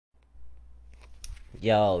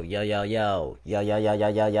Yo, yo, yo, yo, yo, yo, yo, yo,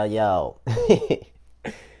 yo, yo, yo.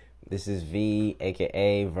 This is V,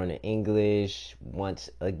 aka Vernon English, once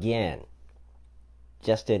again.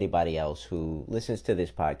 Just to anybody else who listens to this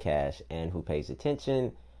podcast and who pays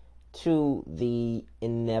attention to the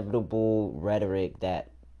inevitable rhetoric that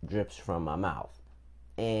drips from my mouth.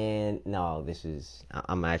 And no,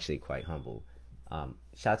 I'm actually quite humble.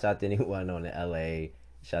 Shouts out to anyone on the LA.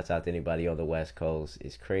 Shouts out to anybody on the West Coast.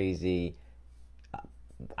 It's crazy.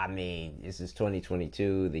 I mean, this is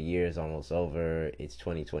 2022. The year is almost over. It's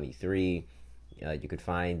 2023. You could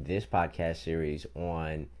find this podcast series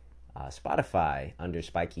on Spotify under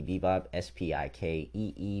Spiky Bebop,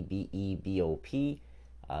 Spikeeebebop.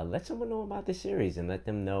 Let someone know about the series and let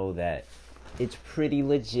them know that it's pretty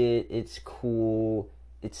legit. It's cool.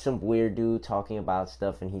 It's some weird dude talking about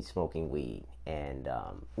stuff and he's smoking weed. And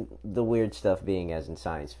the weird stuff being as in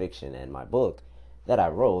science fiction and my book that I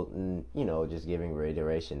wrote, and just giving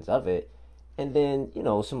reiterations of it, and then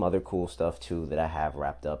some other cool stuff too that I have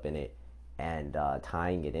wrapped up in it, and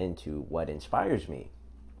tying it into what inspires me.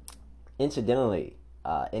 Incidentally,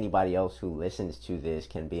 anybody else who listens to this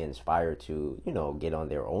can be inspired to get on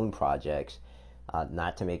their own projects,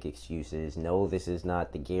 not to make excuses. No, this is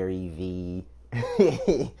not the Gary V,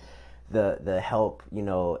 the help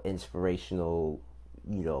inspirational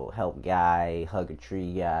help guy, hug a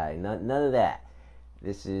tree guy. None of that.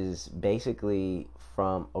 This is basically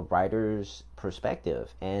from a writer's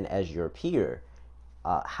perspective and as your peer,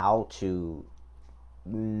 how to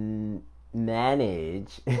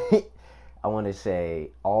manage, I want to say,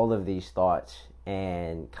 all of these thoughts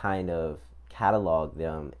and kind of catalog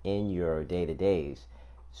them in your day to days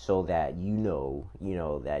so that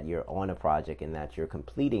that you're on a project and that you're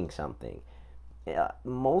completing something.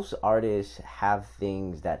 Most artists have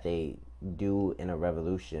things that they do in a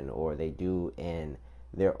revolution or they do in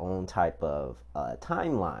their own type of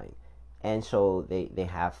timeline. And so they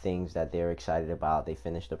have things that they're excited about. They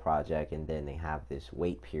finish the project and then they have this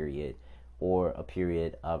wait period or a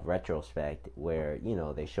period of retrospect where,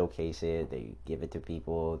 they showcase it, they give it to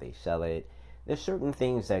people, they sell it. There's certain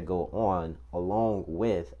things that go on along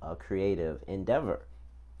with a creative endeavor.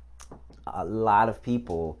 A lot of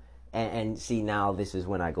people, and see, now this is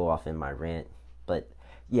when I go off in my rant, but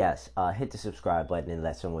yes, hit the subscribe button and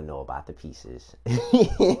let someone know about the pieces.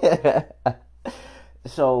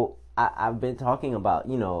 So I've been talking about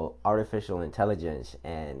artificial intelligence,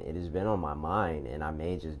 and it has been on my mind, and I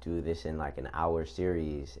may just do this in like an hour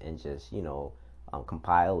series and just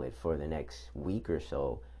compile it for the next week or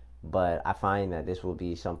so. But I find that this will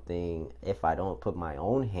be something, if I don't put my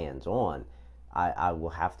own hands on, I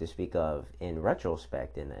will have to speak of in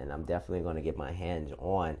retrospect, and I'm definitely going to get my hands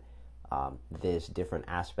on this different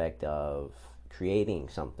aspect of creating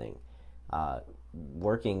something,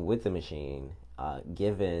 working with the machine,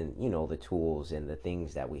 given the tools and the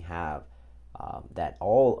things that we have, that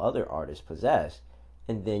all other artists possess,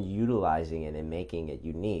 and then utilizing it and making it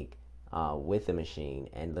unique with the machine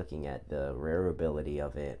and looking at the rarability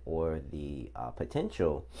of it or the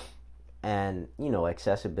potential and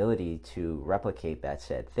accessibility to replicate that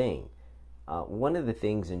said thing. One of the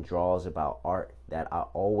things and draws about art that I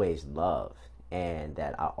always loved and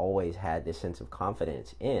that I always had this sense of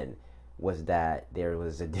confidence in was that there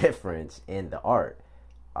was a difference in the art.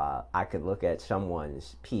 I could look at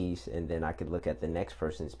someone's piece and then I could look at the next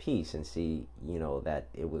person's piece and see, that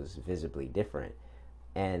it was visibly different.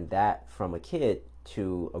 And that from a kid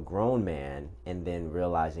to a grown man, and then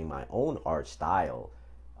realizing my own art style,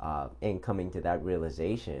 and coming to that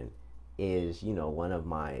realization is, one of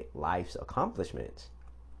my life's accomplishments.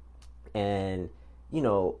 And,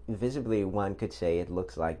 visibly one could say it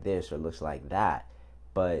looks like this or looks like that.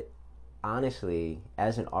 But honestly,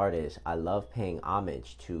 as an artist, I love paying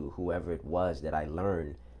homage to whoever it was that I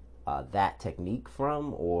learned that technique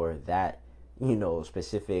from, or that,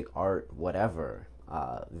 specific art, whatever,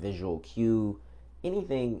 visual cue,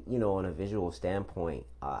 anything, on a visual standpoint,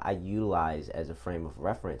 I utilize as a frame of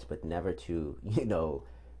reference, but never to,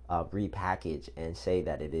 repackage and say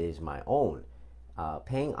that it is my own.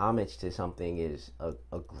 Paying homage to something is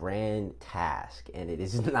a grand task, and it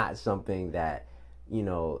is not something that,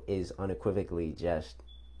 is unequivocally just,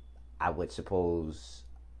 I would suppose,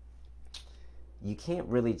 you can't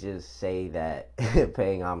really just say that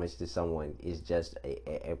paying homage to someone is just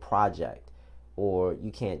a project, or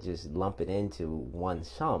you can't just lump it into one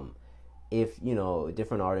sum. If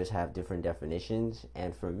different artists have different definitions,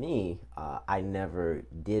 and for me, I never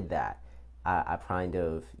did that. I kind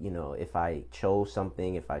of, if I chose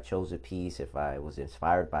something, if I chose a piece, if I was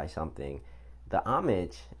inspired by something, the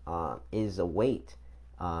homage is a weight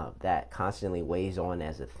that constantly weighs on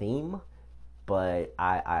as a theme, but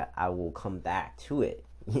I will come back to it,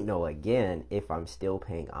 again, if I'm still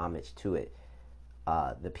paying homage to it,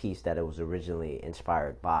 the piece that it was originally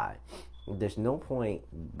inspired by. There's no point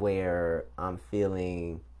where I'm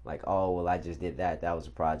feeling like, oh, well, I just did that. That was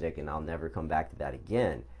a project, and I'll never come back to that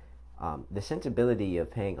again. The sensibility of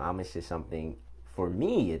paying homage to something, for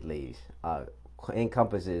me at least,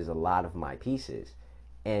 encompasses a lot of my pieces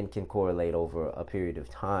and can correlate over a period of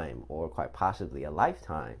time or quite possibly a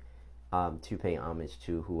lifetime, to pay homage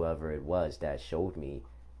to whoever it was that showed me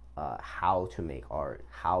how to make art,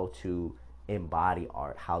 how to embody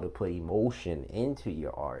art, how to put emotion into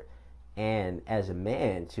your art, and as a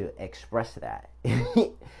man to express that.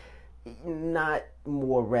 Not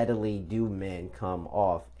more readily do men come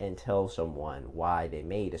off and tell someone why they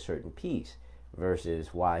made a certain piece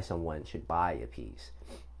versus why someone should buy a piece.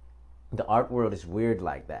 The art world is weird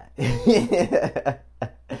like that.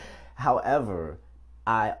 However,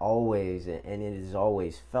 I always, and it is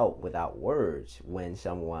always felt without words, when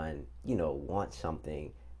someone, wants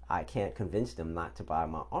something, I can't convince them not to buy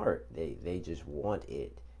my art. They just want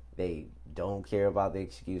it. They don't care about the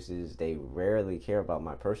excuses. They rarely care about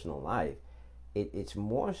my personal life. It's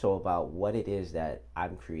more so about what it is that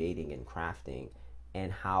I'm creating and crafting,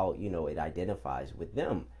 and how, it identifies with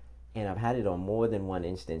them. And I've had it on more than one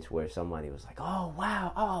instance where somebody was like, "Oh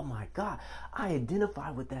wow, oh my God, I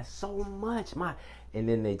identify with that so much." And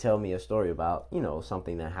then they tell me a story about,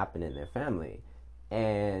 something that happened in their family,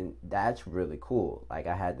 and that's really cool. Like,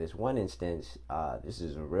 I had this one instance. This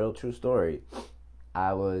is a real true story.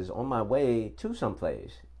 I was on my way to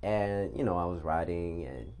someplace, and I was riding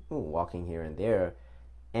and walking here and there,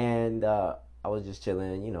 and I was just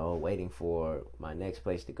chilling, waiting for my next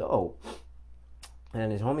place to go. And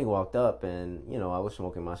his homie walked up, and I was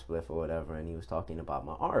smoking my spliff or whatever, and he was talking about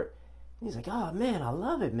my art. He's like, "Oh man, I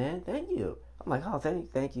love it, man. Thank you." I'm like, "Oh,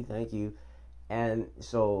 thank you." And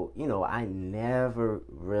so, I never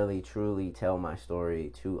really truly tell my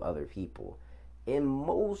story to other people. In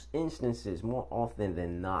most instances, more often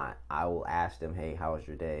than not, I will ask them, "Hey, how was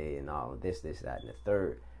your day?" and all this, that, and the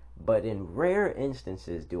third. But in rare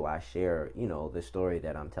instances do I share, the story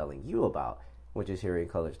that I'm telling you about, which is hearing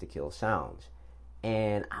colors to kill sounds.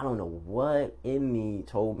 And I don't know what in me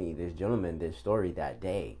told me this gentleman this story that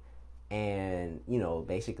day. And,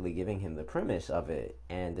 basically giving him the premise of it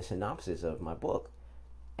and the synopsis of my book.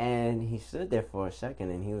 And he stood there for a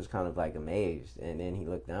second, and he was kind of like amazed. And then he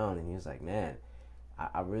looked down and he was like, "Man,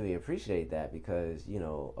 I really appreciate that, because,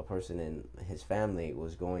 a person in his family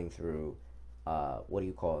was going through, what do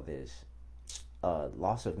you call this?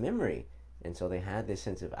 Loss of memory. And so they had this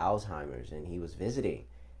sense of Alzheimer's, and he was visiting.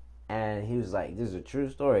 And he was like, "This is a true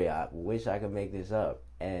story. I wish I could make this up."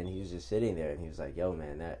 And he was just sitting there, and he was like, "Yo,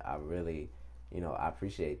 man, that I really, I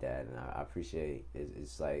appreciate that, and I appreciate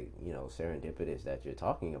it's like, serendipitous that you're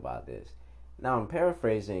talking about this." Now I'm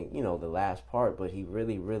paraphrasing, the last part, but he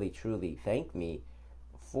really, really, truly thanked me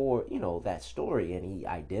for, that story, and he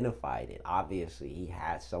identified it. Obviously, he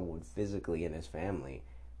had someone physically in his family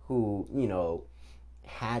who,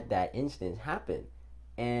 had that instance happen.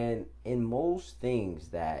 And in most things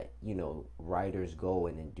that, writers go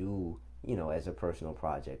in and do, as a personal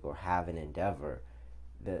project or have an endeavor,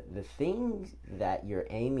 the things that you're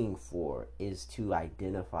aiming for is to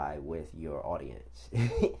identify with your audience.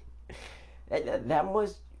 that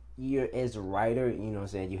must, you're, as a writer, what I'm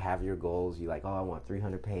saying, you have your goals. You like, "Oh, I want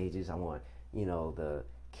 300 pages. I want, the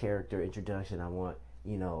character introduction. I want,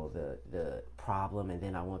 the problem, and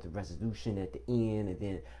then I want the resolution at the end, and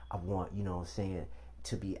then I want, what I'm saying,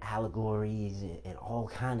 to be allegories and all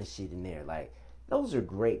kind of shit in there." Like, those are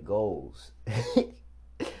great goals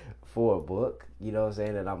for a book. What I'm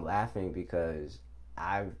saying? And I'm laughing because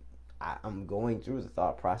I've I'm going through the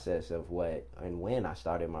thought process of what and when I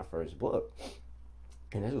started my first book,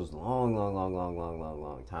 and this was long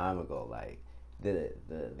time ago. Like,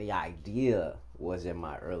 the idea was in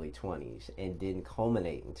my early 20s and didn't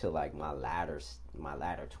culminate until like my latter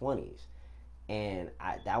 20s. And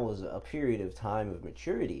that was a period of time of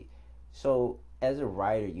maturity. So as a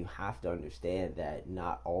writer, you have to understand that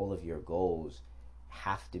not all of your goals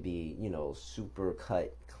have to be, super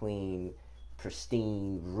cut, clean,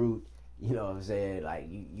 pristine, root. You know what I'm saying? Like,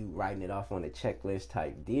 you writing it off on a checklist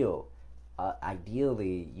type deal.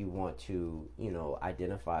 Ideally, you want to,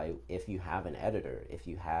 identify, if you have an editor, if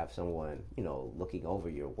you have someone, looking over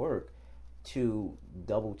your work, to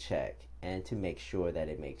double check and to make sure that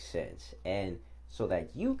it makes sense, and so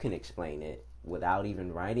that you can explain it without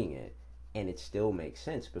even writing it, and it still makes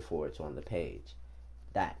sense before it's on the page.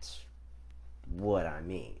 That's what I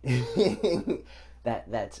mean.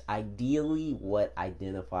 That's ideally what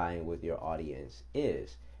identifying with your audience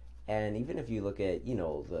is. And even if you look at,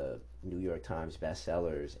 the New York Times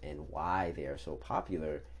bestsellers and why they are so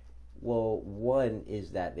popular, well, one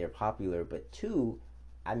is that they're popular, but two,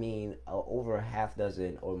 I mean, over a half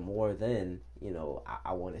dozen or more than,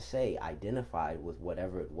 I want to say, identified with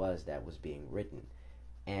whatever it was that was being written.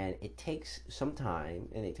 And it takes some time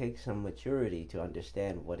and it takes some maturity to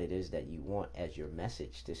understand what it is that you want as your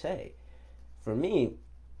message to say. For me,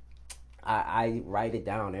 I write it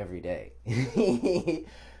down every day.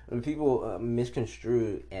 When people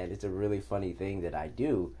misconstrue, and it's a really funny thing that I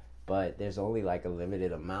do, but there's only like a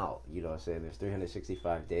limited amount, what I'm saying? There's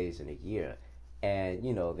 365 days in a year. And,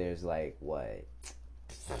 there's like, what,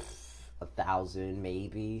 1,000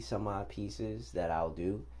 maybe some odd pieces that I'll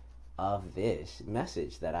do of this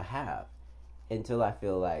message that I have until I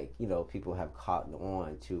feel like, people have caught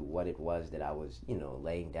on to what it was that I was,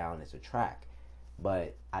 laying down as a track.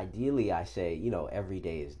 But ideally, I say, every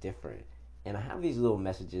day is different. And I have these little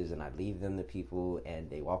messages and I leave them to people and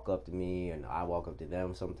they walk up to me and I walk up to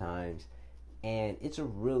them sometimes. And it's a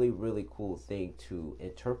really, really cool thing to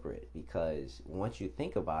interpret because once you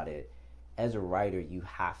think about it, as a writer, you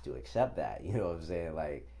have to accept that. You know what I'm saying?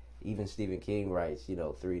 Like, even Stephen King writes,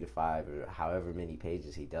 3 to 5 or however many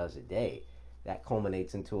pages he does a day. That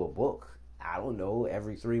culminates into a book. I don't know,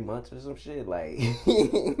 every 3 months or some shit. Like,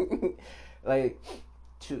 like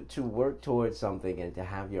to work towards something and to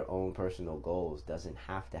have your own personal goals doesn't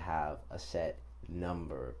have to have a set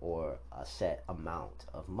number or a set amount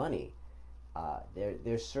of money.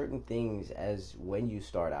 There's certain things as when you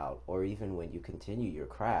start out or even when you continue your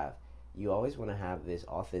craft, you always want to have this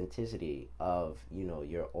authenticity of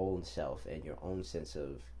your own self and your own sense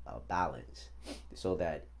of balance, so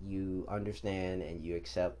that you understand and you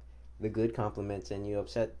accept the good compliments and you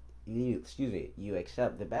accept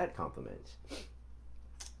the bad compliments.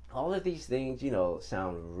 All of these things,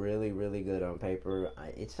 sound really, really good on paper.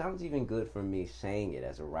 It sounds even good for me saying it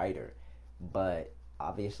as a writer, but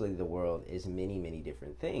obviously the world is many, many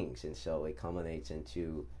different things, and so it culminates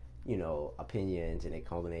into, opinions, and it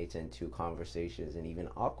culminates into conversations and even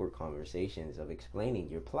awkward conversations of explaining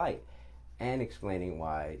your plight and explaining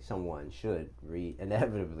why someone should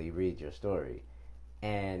inevitably read your story.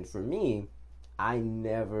 And for me, I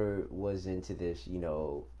never was into this,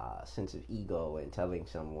 sense of ego and telling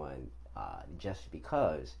someone just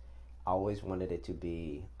because. I always wanted it to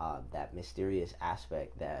be that mysterious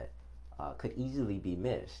aspect that could easily be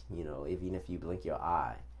missed, even if you blink your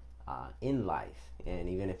eye in life. And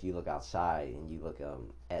even if you look outside and you look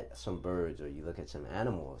at some birds or you look at some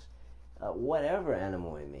animals, whatever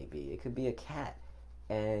animal it may be, it could be a cat.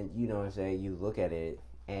 And you know what I'm saying? You look at it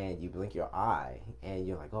and you blink your eye and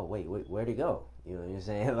you're like, oh, wait, where'd it go? You know what I'm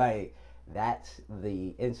saying? Like, that's the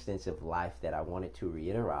instance of life that I wanted to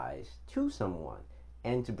reiterate to someone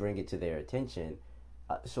and to bring it to their attention,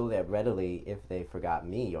 so that readily, if they forgot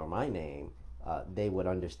me or my name, they would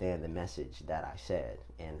understand the message that I said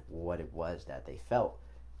and what it was that they felt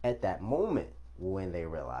at that moment when they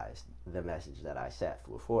realized the message that I set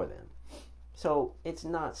before them. So it's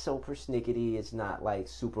not so persnickety. It's not like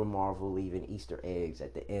Super Marvel leaving Easter eggs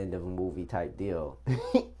at the end of a movie type deal.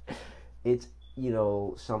 It's,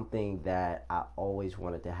 something that I always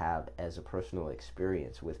wanted to have as a personal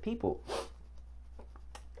experience with people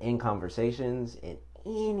in conversations and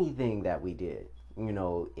anything that we did.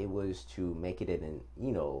 It was to make it in,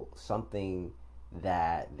 something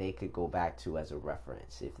that they could go back to as a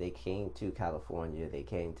reference. If they came to California, they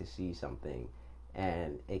came to see something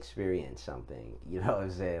and experience something. You know what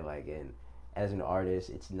I'm saying? Like, and as an artist,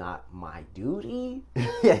 it's not my duty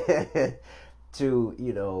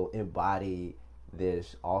to, embody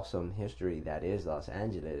this awesome history that is Los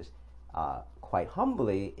Angeles. Quite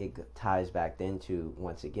humbly, it ties back into,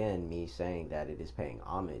 once again, me saying that it is paying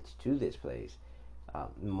homage to this place.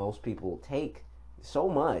 Most people take so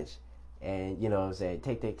much and, take, you know what I'm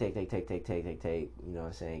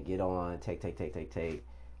saying, get on, take,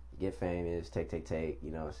 get famous, take,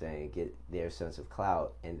 you know what I'm saying, get their sense of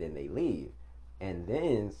clout, and then they leave. And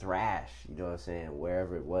then thrash, you know what I'm saying,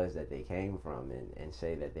 wherever it was that they came from, and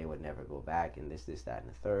say that they would never go back, and this, that, and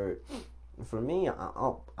the third. For me,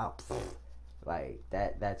 like,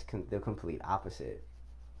 that's the complete opposite.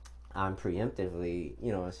 I'm preemptively,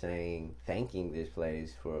 saying, thanking this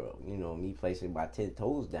place for, me placing my 10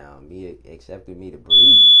 toes down, me accepting me to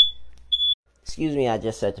breathe. Excuse me, I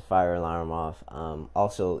just set the fire alarm off.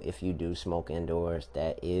 Also, if you do smoke indoors,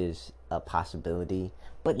 that is a possibility,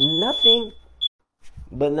 but nothing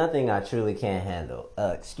I truly can't handle.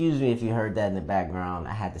 Excuse me if you heard that in the background.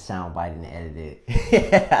 I had the sound bite and edit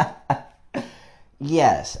it.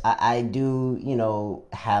 Yes, I do,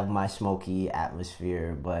 have my smoky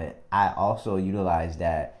atmosphere, but I also utilize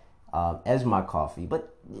that as my coffee.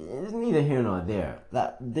 But it's neither here nor there.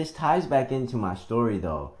 This ties back into my story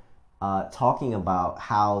though, talking about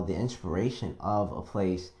how the inspiration of a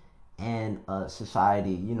place and a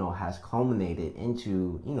society, has culminated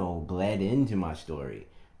into, bled into my story.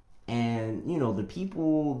 And, the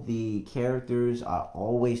people, the characters I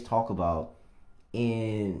always talk about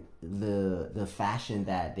in the fashion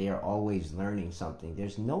that they are always learning something.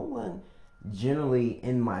 There's no one generally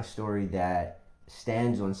in my story that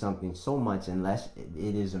stands on something so much unless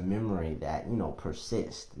it is a memory that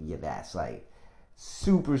persists. Yeah, that's like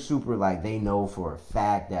super super, like they know for a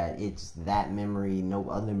fact that it's that memory, no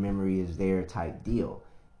other memory is there type deal.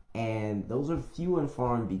 And those are few and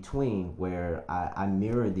far in between where I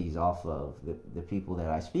mirror these off of the people that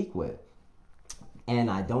I speak with.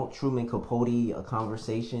 And I don't Truman Capote a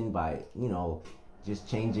conversation by, just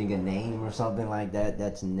changing a name or something like that.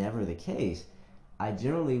 That's never the case. I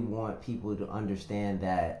generally want people to understand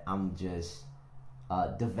that I'm just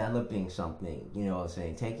developing something, what I'm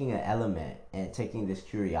saying? Taking an element and taking this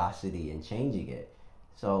curiosity and changing it.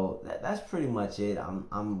 So that's pretty much it.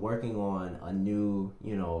 I'm working on a new,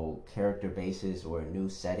 character basis or a new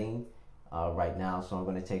setting right now. So I'm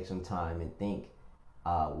going to take some time and think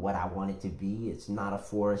what I want it to be. It's not a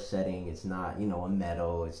forest setting. It's not, a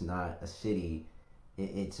meadow. It's not a city.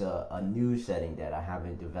 It's a new setting that I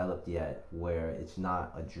haven't developed yet, where it's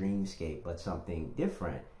not a dreamscape, but something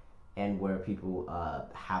different, and where people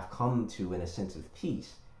have come to in a sense of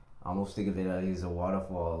peace. I almost think of it as a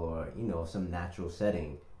waterfall or, some natural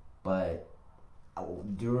setting. But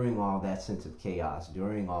during all that sense of chaos,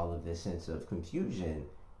 during all of this sense of confusion,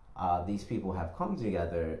 these people have come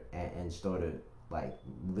together and started like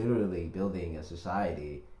literally building a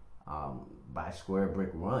society by square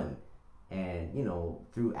brick run, and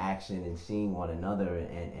through action and seeing one another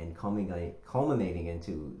and culminating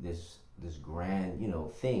into this grand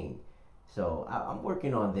thing. So I'm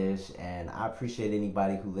working on this, and I appreciate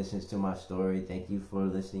anybody who listens to my story. Thank you for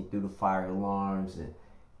listening through the fire alarms and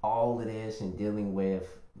all of this and dealing with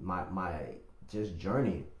my just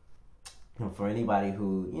journey. And for anybody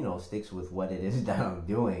who sticks with what it is that I'm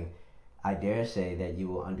doing, I dare say that you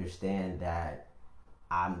will understand that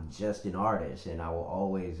I'm just an artist, and I will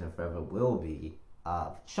always and forever will be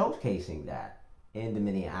showcasing that in the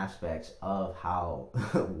many aspects of how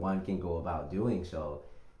one can go about doing so,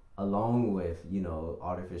 along with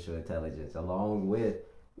artificial intelligence, along with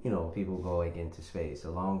people going into space,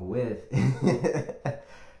 along with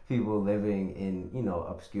people living in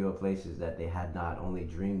obscure places that they had not only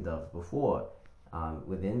dreamed of before.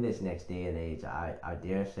 Within this next day and age, I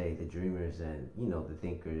dare say the dreamers and the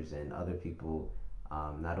thinkers and other people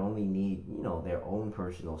not only need their own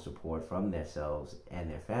personal support from themselves and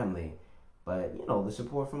their family, but the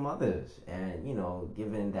support from others. And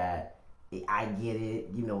given that I get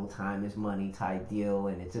it, time is money type deal,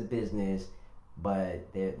 and it's a business,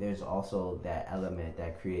 but there's also that element,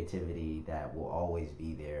 that creativity that will always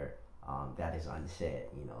be there, that is unsaid,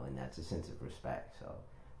 and that's a sense of respect. So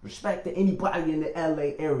respect to anybody in the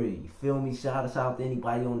LA area, you feel me? Shout out to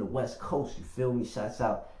anybody on the West Coast, you feel me? Shouts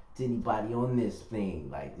out to anybody on this thing.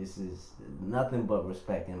 Like, this is nothing but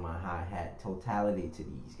respect in my hi hat totality to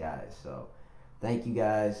these guys. So thank you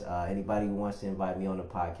guys. Anybody who wants to invite me on the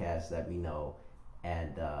podcast, let me know.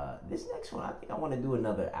 And this next one, I think I want to do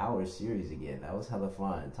another hour series again. That was hella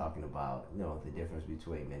fun, talking about the difference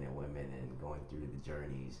between men and women and going through the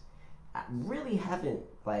journeys. I really haven't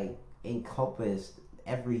like encompassed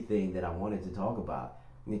everything that I wanted to talk about,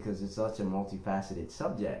 because it's such a multifaceted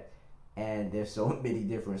subject, and there's so many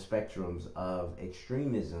different spectrums of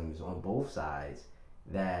extremisms on both sides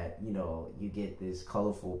that you get this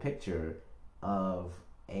colorful picture of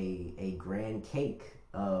a grand cake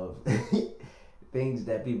of things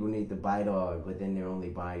that people need to bite on, but then they're only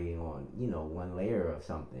biting on one layer of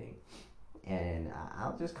something. And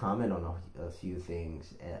I'll just comment on a few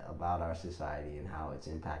things about our society and how it's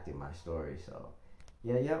impacted my story. So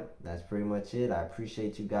yeah, that's pretty much it. I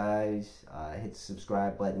appreciate you guys. Hit the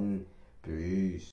subscribe button. Peace.